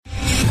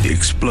The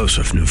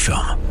explosive new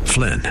film,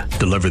 Flynn,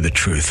 deliver the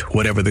truth,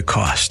 whatever the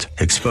cost,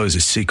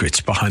 exposes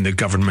secrets behind the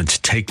government's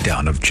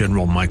takedown of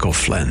General Michael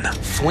Flynn.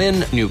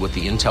 Flynn knew what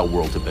the intel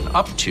world had been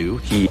up to.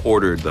 He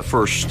ordered the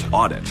first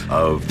audit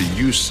of the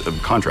use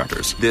of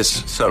contractors.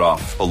 This set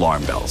off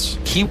alarm bells.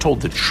 He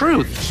told the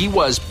truth. He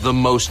was the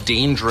most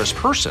dangerous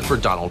person for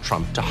Donald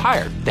Trump to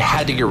hire. They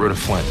had to get rid of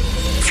Flynn.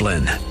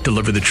 Flynn,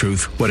 deliver the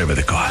truth, whatever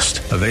the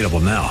cost. Available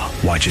now.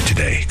 Watch it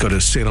today. Go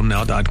to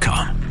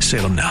salemnow.com.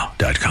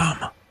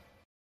 salemnow.com.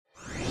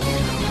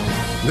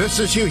 This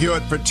is Hugh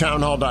Hewitt for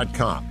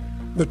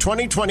townhall.com. The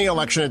 2020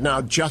 election is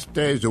now just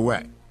days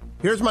away.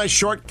 Here's my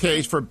short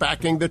case for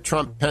backing the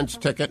Trump-Pence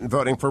ticket and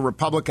voting for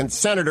Republican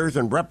senators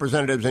and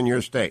representatives in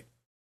your state.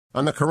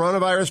 On the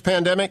coronavirus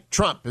pandemic,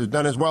 Trump has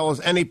done as well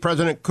as any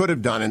president could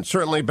have done, and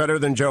certainly better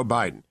than Joe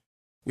Biden.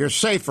 You're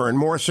safer and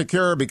more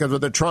secure because of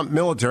the Trump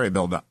military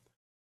buildup.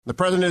 The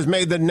president has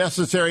made the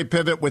necessary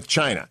pivot with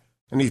China,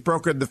 and he's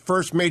brokered the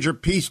first major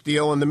peace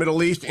deal in the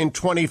Middle East in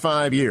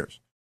 25 years.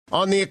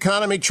 On the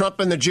economy,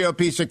 Trump and the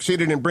GOP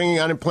succeeded in bringing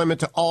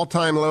unemployment to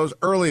all-time lows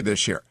early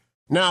this year.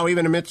 Now,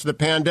 even amidst the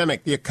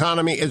pandemic, the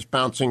economy is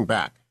bouncing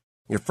back.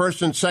 Your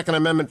First and Second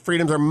Amendment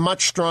freedoms are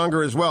much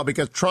stronger as well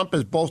because Trump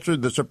has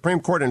bolstered the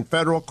Supreme Court and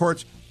federal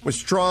courts with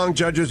strong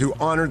judges who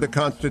honor the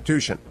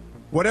Constitution.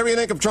 Whatever you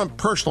think of Trump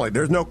personally,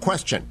 there's no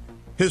question.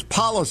 His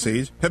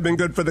policies have been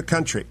good for the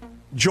country.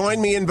 Join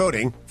me in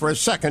voting for a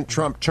second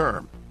Trump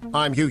term.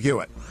 I'm Hugh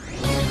Hewitt.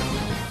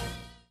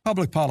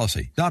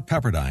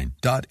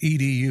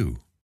 Publicpolicy.pepperdine.edu